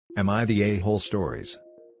Am I the a-hole stories?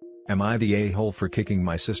 Am I the a-hole for kicking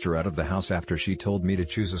my sister out of the house after she told me to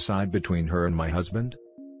choose a side between her and my husband?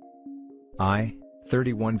 I,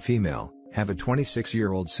 31 female, have a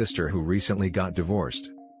 26-year-old sister who recently got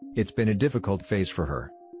divorced. It's been a difficult phase for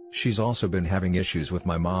her. She's also been having issues with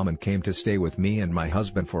my mom and came to stay with me and my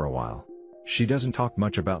husband for a while. She doesn't talk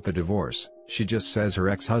much about the divorce, she just says her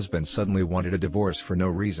ex-husband suddenly wanted a divorce for no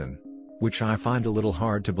reason. Which I find a little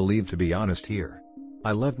hard to believe, to be honest here.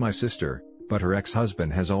 I love my sister, but her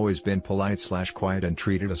ex-husband has always been polite/quiet and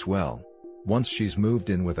treated us well. Once she's moved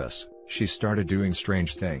in with us, she started doing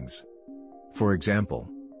strange things. For example,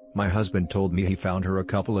 my husband told me he found her a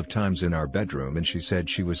couple of times in our bedroom and she said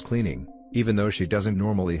she was cleaning, even though she doesn't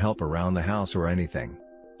normally help around the house or anything.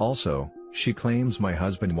 Also, she claims my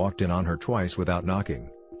husband walked in on her twice without knocking,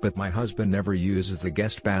 but my husband never uses the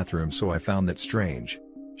guest bathroom, so I found that strange.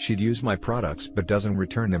 She'd use my products but doesn't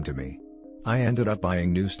return them to me. I ended up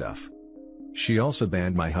buying new stuff. She also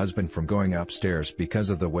banned my husband from going upstairs because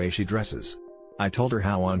of the way she dresses. I told her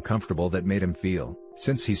how uncomfortable that made him feel,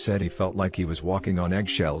 since he said he felt like he was walking on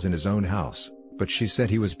eggshells in his own house, but she said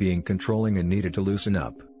he was being controlling and needed to loosen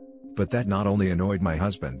up. But that not only annoyed my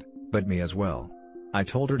husband, but me as well. I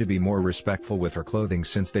told her to be more respectful with her clothing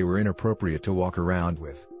since they were inappropriate to walk around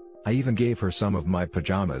with. I even gave her some of my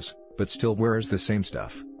pajamas, but still wears the same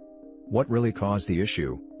stuff. What really caused the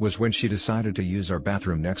issue was when she decided to use our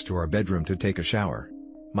bathroom next to our bedroom to take a shower.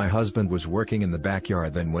 My husband was working in the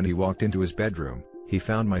backyard, then when he walked into his bedroom, he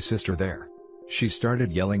found my sister there. She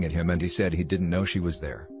started yelling at him and he said he didn't know she was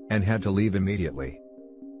there, and had to leave immediately.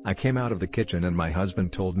 I came out of the kitchen and my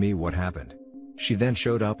husband told me what happened. She then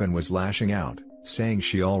showed up and was lashing out, saying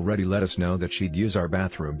she already let us know that she'd use our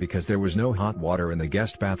bathroom because there was no hot water in the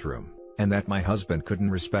guest bathroom, and that my husband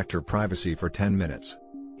couldn't respect her privacy for 10 minutes.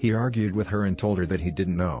 He argued with her and told her that he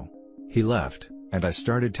didn't know. He left, and I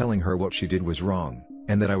started telling her what she did was wrong,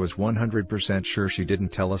 and that I was 100% sure she didn't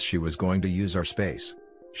tell us she was going to use our space.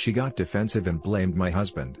 She got defensive and blamed my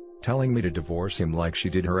husband, telling me to divorce him like she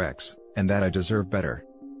did her ex, and that I deserve better.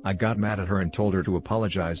 I got mad at her and told her to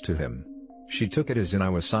apologize to him. She took it as in I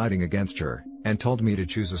was siding against her, and told me to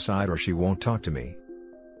choose a side or she won't talk to me.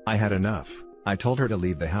 I had enough. I told her to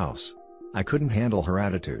leave the house. I couldn't handle her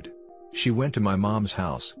attitude. She went to my mom's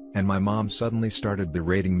house, and my mom suddenly started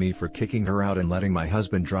berating me for kicking her out and letting my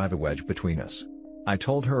husband drive a wedge between us. I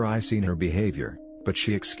told her I seen her behavior, but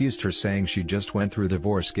she excused her saying she just went through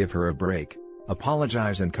divorce, give her a break,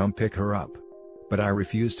 apologize and come pick her up. But I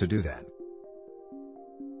refused to do that.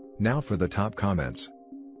 Now for the top comments.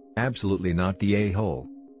 Absolutely not the a-hole.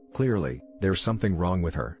 Clearly, there's something wrong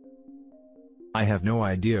with her. I have no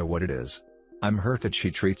idea what it is. I'm hurt that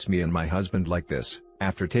she treats me and my husband like this,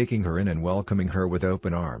 after taking her in and welcoming her with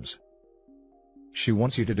open arms. She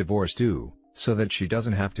wants you to divorce too, so that she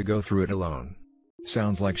doesn't have to go through it alone.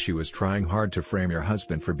 Sounds like she was trying hard to frame your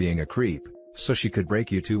husband for being a creep, so she could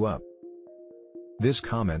break you two up. This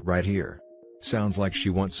comment right here. Sounds like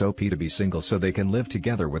she wants OP to be single so they can live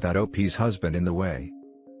together without OP's husband in the way.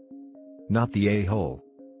 Not the a-hole.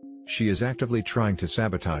 She is actively trying to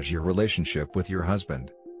sabotage your relationship with your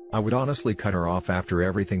husband. I would honestly cut her off after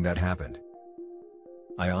everything that happened.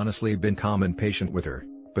 I honestly been calm and patient with her,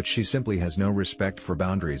 but she simply has no respect for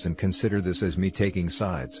boundaries and consider this as me taking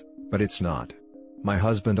sides, but it's not. My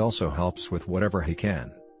husband also helps with whatever he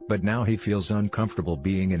can, but now he feels uncomfortable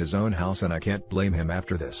being in his own house and I can't blame him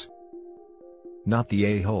after this. Not the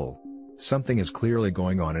a-hole. Something is clearly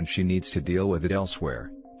going on and she needs to deal with it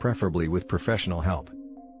elsewhere, preferably with professional help.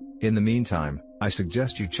 In the meantime, I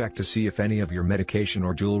suggest you check to see if any of your medication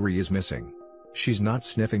or jewelry is missing. She's not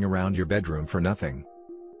sniffing around your bedroom for nothing.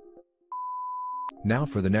 Now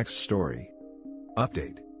for the next story.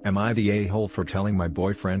 Update: am I the a-hole for telling my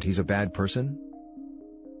boyfriend he's a bad person?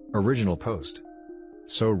 Original post.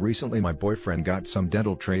 So recently my boyfriend got some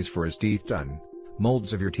dental trays for his teeth done,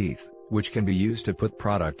 molds of your teeth, which can be used to put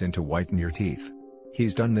product in to whiten your teeth.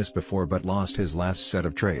 He's done this before but lost his last set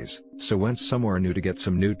of trays, so went somewhere new to get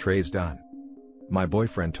some new trays done. My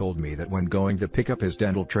boyfriend told me that when going to pick up his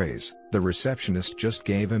dental trays, the receptionist just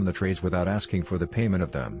gave him the trays without asking for the payment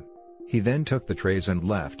of them. He then took the trays and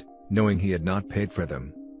left, knowing he had not paid for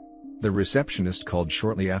them. The receptionist called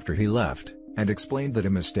shortly after he left, and explained that a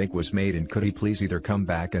mistake was made and could he please either come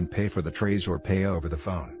back and pay for the trays or pay over the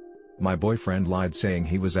phone. My boyfriend lied, saying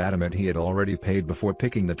he was adamant he had already paid before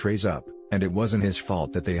picking the trays up, and it wasn't his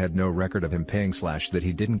fault that they had no record of him paying / that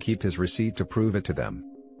he didn't keep his receipt to prove it to them.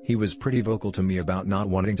 He was pretty vocal to me about not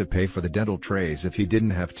wanting to pay for the dental trays if he didn't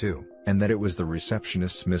have to, and that it was the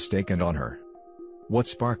receptionist's mistake and on her. What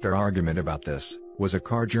sparked our argument about this was a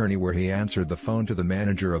car journey where he answered the phone to the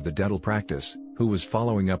manager of the dental practice, who was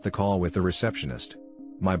following up the call with the receptionist.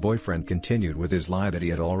 My boyfriend continued with his lie that he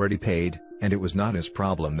had already paid, and it was not his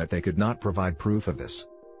problem that they could not provide proof of this.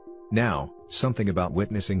 Now, something about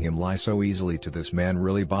witnessing him lie so easily to this man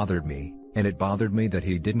really bothered me, and it bothered me that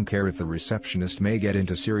he didn't care if the receptionist may get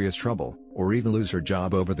into serious trouble, or even lose her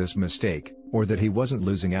job over this mistake, or that he wasn't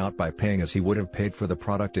losing out by paying as he would have paid for the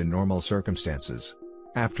product in normal circumstances.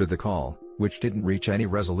 After the call, which didn't reach any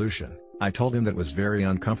resolution, I told him that was very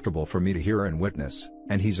uncomfortable for me to hear and witness,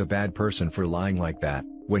 and he's a bad person for lying like that,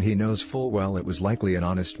 when he knows full well it was likely an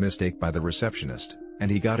honest mistake by the receptionist, and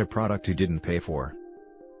he got a product he didn't pay for.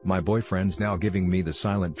 My boyfriend's now giving me the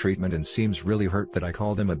silent treatment and seems really hurt that I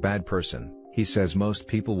called him a bad person. He says most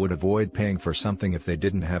people would avoid paying for something if they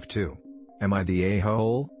didn't have to. Am I the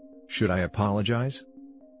a-hole? Should I apologize?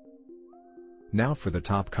 Now for the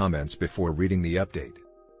top comments before reading the update.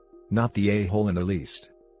 Not the a-hole in the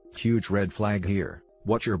least. Huge red flag here.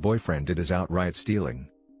 What your boyfriend did is outright stealing.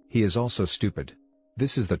 He is also stupid.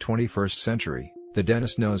 This is the 21st century. The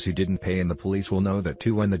dentist knows he didn't pay and the police will know that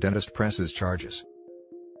too when the dentist presses charges.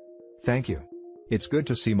 Thank you. It's good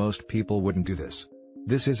to see most people wouldn't do this.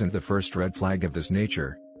 This isn't the first red flag of this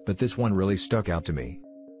nature, but this one really stuck out to me.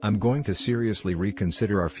 I'm going to seriously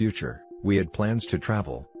reconsider our future. We had plans to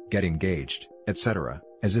travel, get engaged, etc.,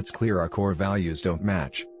 as it's clear our core values don't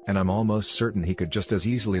match, and I'm almost certain he could just as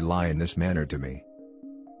easily lie in this manner to me.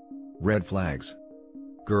 Red flags.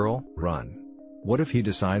 Girl, run. What if he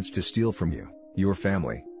decides to steal from you, your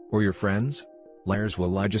family, or your friends? Liars will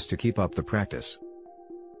lie just to keep up the practice.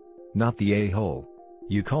 Not the a-hole.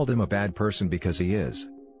 You called him a bad person because he is.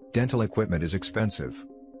 Dental equipment is expensive.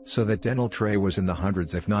 So that dental tray was in the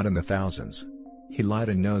hundreds if not in the thousands. He lied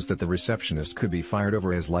and knows that the receptionist could be fired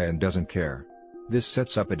over his lie and doesn't care. This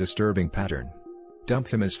sets up a disturbing pattern. Dump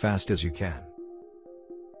him as fast as you can.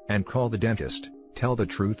 And call the dentist, tell the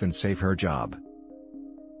truth and save her job.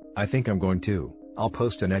 I think I'm going to. I'll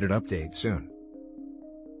post an edit update soon.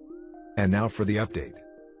 And now for the update.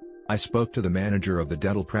 I spoke to the manager of the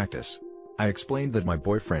dental practice. I explained that my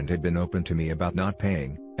boyfriend had been open to me about not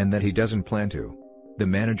paying, and that he doesn't plan to. The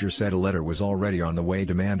manager said a letter was already on the way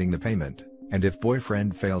demanding the payment, and if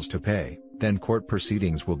boyfriend fails to pay, then court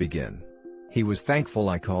proceedings will begin. He was thankful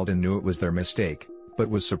I called and knew it was their mistake, but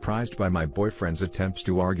was surprised by my boyfriend's attempts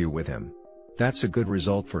to argue with him. That's a good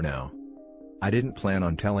result for now. I didn't plan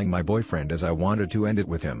on telling my boyfriend as I wanted to end it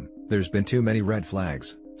with him. There's been too many red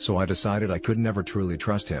flags, so I decided I could never truly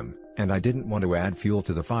trust him, and I didn't want to add fuel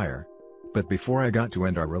to the fire. But before I got to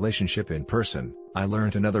end our relationship in person, I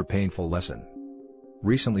learned another painful lesson.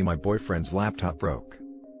 Recently my boyfriend's laptop broke.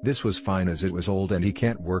 This was fine as it was old and he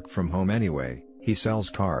can't work from home anyway. He sells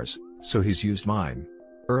cars, so he's used mine.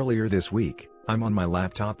 Earlier this week, I'm on my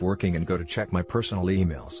laptop working and go to check my personal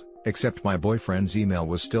emails, except my boyfriend's email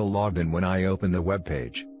was still logged in when I opened the web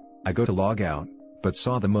page. I go to log out, but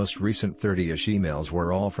saw the most recent 30-ish emails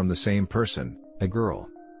were all from the same person, a girl.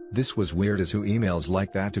 This was weird, as who emails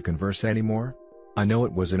like that to converse anymore? I know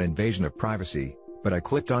it was an invasion of privacy, but I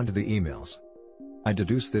clicked onto the emails. I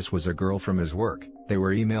deduced this was a girl from his work. They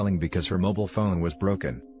were emailing because her mobile phone was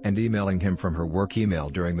broken, and emailing him from her work email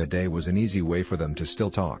during the day was an easy way for them to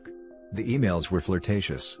still talk. The emails were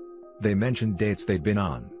flirtatious. They mentioned dates they'd been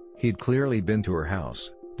on. He'd clearly been to her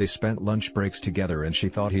house. They spent lunch breaks together and she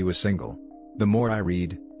thought he was single. The more I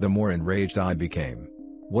read, the more enraged I became.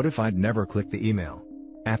 What if I'd never clicked the email?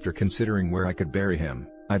 After considering where I could bury him,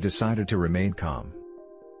 I decided to remain calm.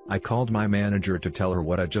 I called my manager to tell her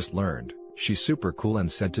what I just learned. She's super cool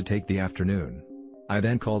and said to take the afternoon. I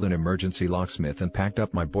then called an emergency locksmith and packed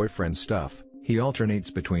up my boyfriend's stuff. He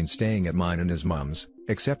alternates between staying at mine and his mom's,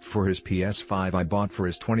 except for his PS5 I bought for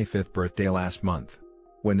his 25th birthday last month.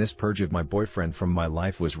 When this purge of my boyfriend from my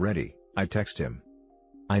life was ready, I text him.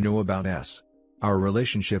 I know about S. Our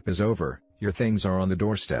relationship is over, your things are on the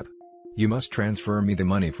doorstep. You must transfer me the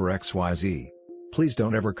money for XYZ. Please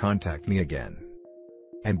don't ever contact me again.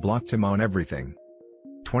 And blocked him on everything.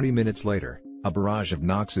 20 minutes later, a barrage of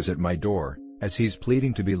knocks is at my door, as he's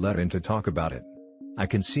pleading to be let in to talk about it. I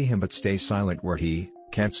can see him but stay silent where he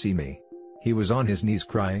can't see me. He was on his knees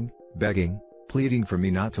crying, begging, pleading for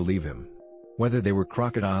me not to leave him. Whether they were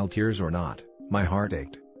crocodile tears or not, my heart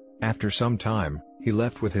ached. After some time, he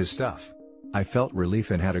left with his stuff. I felt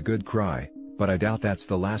relief and had a good cry, but I doubt that's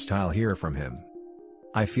the last I'll hear from him.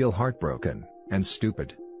 I feel heartbroken, and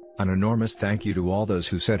stupid. An enormous thank you to all those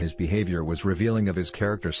who said his behavior was revealing of his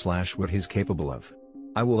character / what he's capable of.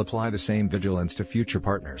 I will apply the same vigilance to future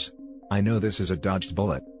partners. I know this is a dodged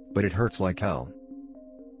bullet, but it hurts like hell.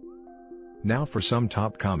 Now for some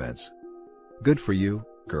top comments. Good for you,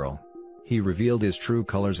 girl. He revealed his true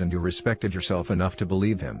colors and you respected yourself enough to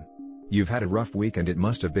believe him. You've had a rough week and it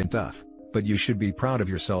must have been tough, but you should be proud of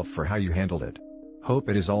yourself for how you handled it. Hope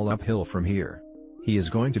it is all uphill from here. He is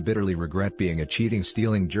going to bitterly regret being a cheating,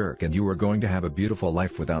 stealing jerk, and you are going to have a beautiful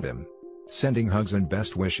life without him. Sending hugs and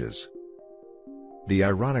best wishes. The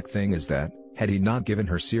ironic thing is that, had he not given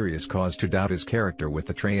her serious cause to doubt his character with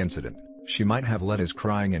the Trey incident, she might have let his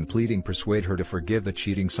crying and pleading persuade her to forgive the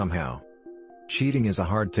cheating somehow. Cheating is a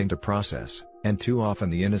hard thing to process, and too often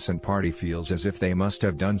the innocent party feels as if they must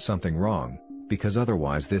have done something wrong, because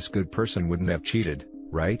otherwise this good person wouldn't have cheated,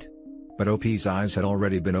 right? But OP's eyes had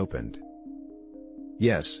already been opened.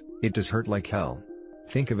 Yes, it does hurt like hell.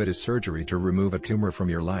 Think of it as surgery to remove a tumor from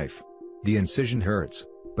your life. The incision hurts,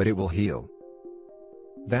 but it will heal.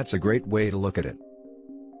 That's a great way to look at it.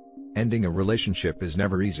 Ending a relationship is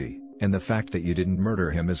never easy, and the fact that you didn't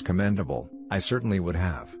murder him is commendable. I certainly would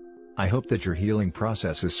have. I hope that your healing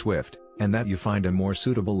process is swift, and that you find a more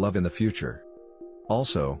suitable love in the future.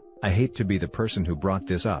 Also, I hate to be the person who brought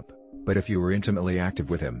this up, but if you were intimately active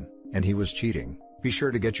with him, and he was cheating, be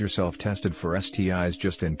sure to get yourself tested for STIs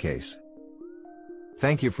just in case.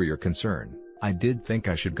 Thank you for your concern. I did think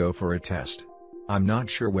I should go for a test. I'm not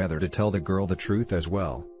sure whether to tell the girl the truth as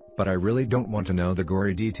well, but I really don't want to know the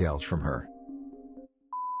gory details from her.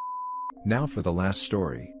 Now for the last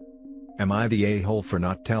story. Am I the a-hole for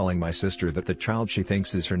not telling my sister that the child she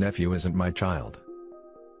thinks is her nephew isn't my child?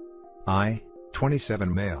 I,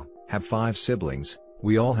 27 male, have 5 siblings.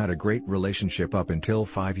 We all had a great relationship up until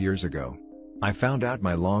 5 years ago. I found out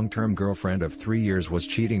my long-term girlfriend of 3 years was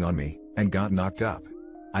cheating on me, and got knocked up.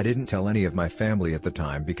 I didn't tell any of my family at the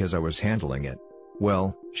time because I was handling it.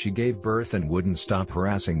 Well, she gave birth and wouldn't stop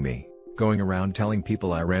harassing me, going around telling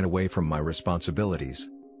people I ran away from my responsibilities.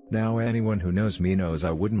 Now anyone who knows me knows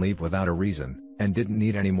I wouldn't leave without a reason, and didn't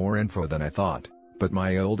need any more info than I thought, but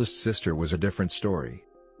my oldest sister was a different story.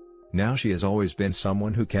 Now she has always been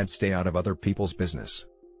someone who can't stay out of other people's business.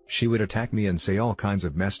 She would attack me and say all kinds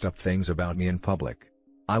of messed up things about me in public.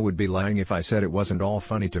 I would be lying if I said it wasn't all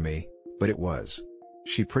funny to me, but it was.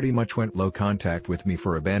 She pretty much went low contact with me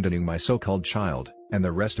for abandoning my so-called child, and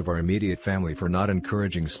the rest of our immediate family for not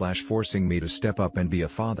encouraging/forcing me to step up and be a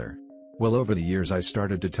father. Well, over the years I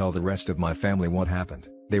started to tell the rest of my family what happened.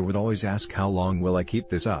 They would always ask, how long will I keep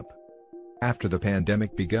this up? After the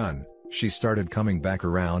pandemic begun, she started coming back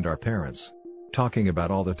around our parents, talking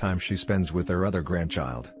about all the time she spends with their other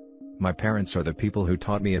grandchild. My parents are the people who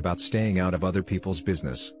taught me about staying out of other people's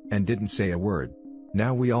business, and didn't say a word.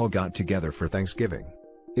 Now we all got together for Thanksgiving.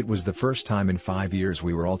 It was the first time in 5 years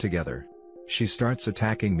we were all together. She starts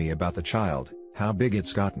attacking me about the child, how big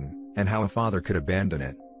it's gotten, and how a father could abandon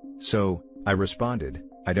it. So, I responded,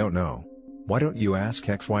 I don't know. Why don't you ask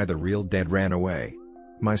X why the real dad ran away?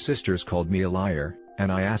 My sisters called me a liar,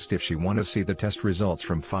 and I asked if she wanted to see the test results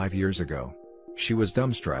from 5 years ago. She was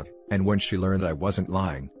dumbstruck, and when she learned I wasn't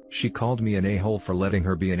lying, she called me an a-hole for letting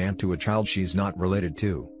her be an aunt to a child she's not related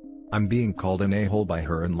to. I'm being called an a-hole by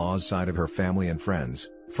her in-laws' side of her family and friends,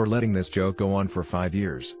 for letting this joke go on for 5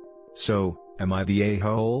 years. So, am I the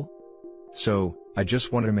a-hole? So, I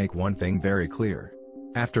just want to make one thing very clear.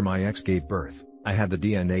 After my ex gave birth, I had the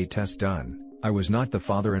DNA test done. I was not the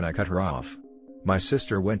father and I cut her off. My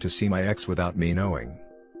sister went to see my ex without me knowing.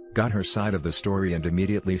 Got her side of the story and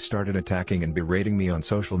immediately started attacking and berating me on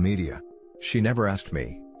social media. She never asked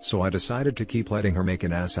me, so I decided to keep letting her make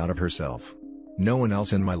an ass out of herself. No one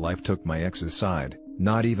else in my life took my ex's side,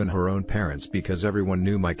 not even her own parents, because everyone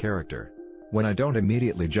knew my character. When I don't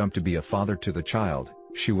immediately jump to be a father to the child,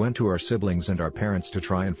 she went to our siblings and our parents to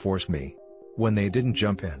try and force me. When they didn't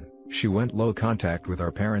jump in, she went low contact with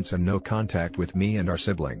our parents and no contact with me and our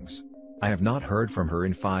siblings. I have not heard from her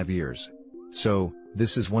in 5 years. So,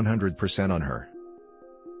 this is 100% on her.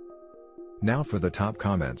 Now for the top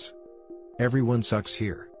comments. Everyone sucks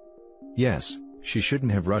here. Yes, she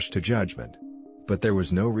shouldn't have rushed to judgment. But there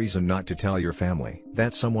was no reason not to tell your family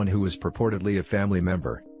that someone who was purportedly a family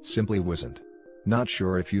member simply wasn't. Not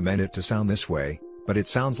sure if you meant it to sound this way, but it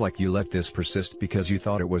sounds like you let this persist because you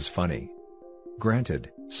thought it was funny.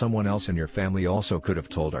 Granted, someone else in your family also could have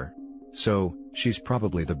told her. So, she's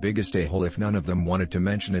probably the biggest a-hole if none of them wanted to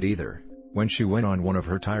mention it either, when she went on one of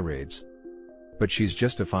her tirades. But she's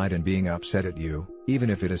justified in being upset at you, even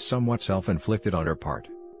if it is somewhat self-inflicted on her part.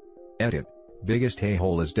 Edit. Biggest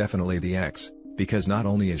a-hole is definitely the ex, because not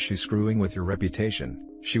only is she screwing with your reputation,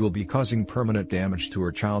 she will be causing permanent damage to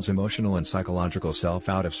her child's emotional and psychological self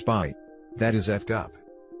out of spite. That is effed up.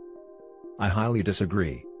 I highly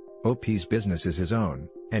disagree. OP's business is his own,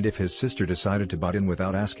 and if his sister decided to butt in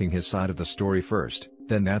without asking his side of the story first,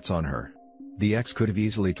 then that's on her. The ex could have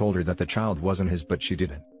easily told her that the child wasn't his, but she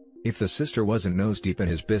didn't. If the sister wasn't nose deep in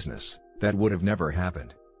his business, that would have never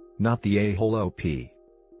happened. Not the a-hole OP.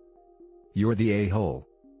 You're the a-hole.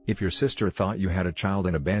 If your sister thought you had a child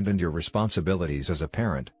and abandoned your responsibilities as a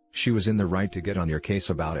parent, she was in the right to get on your case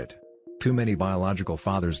about it. Too many biological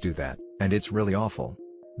fathers do that, and it's really awful.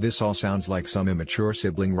 This all sounds like some immature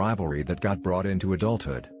sibling rivalry that got brought into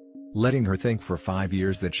adulthood. Letting her think for 5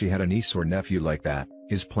 years that she had a niece or nephew like that,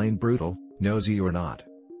 is plain brutal, nosy or not.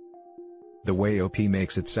 The way OP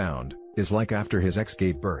makes it sound, is like after his ex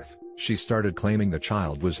gave birth, she started claiming the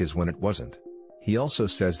child was his when it wasn't. He also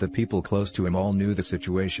says that people close to him all knew the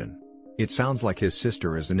situation. It sounds like his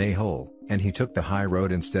sister is an a-hole, and he took the high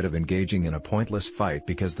road instead of engaging in a pointless fight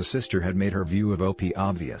because the sister had made her view of OP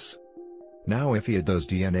obvious. Now if he had those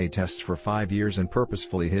DNA tests for 5 years and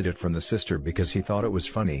purposefully hid it from the sister because he thought it was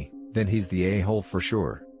funny, then he's the a-hole for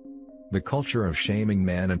sure. The culture of shaming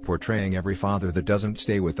men and portraying every father that doesn't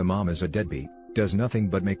stay with the mom as a deadbeat, does nothing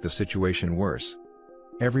but make the situation worse.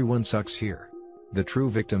 Everyone sucks here. The true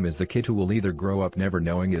victim is the kid who will either grow up never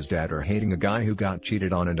knowing his dad or hating a guy who got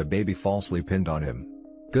cheated on and a baby falsely pinned on him.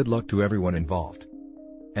 Good luck to everyone involved.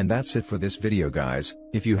 And that's it for this video guys.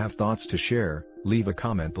 If you have thoughts to share, leave a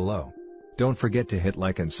comment below. Don't forget to hit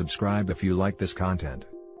like and subscribe if you like this content.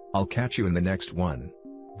 I'll catch you in the next one.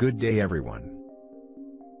 Good day everyone.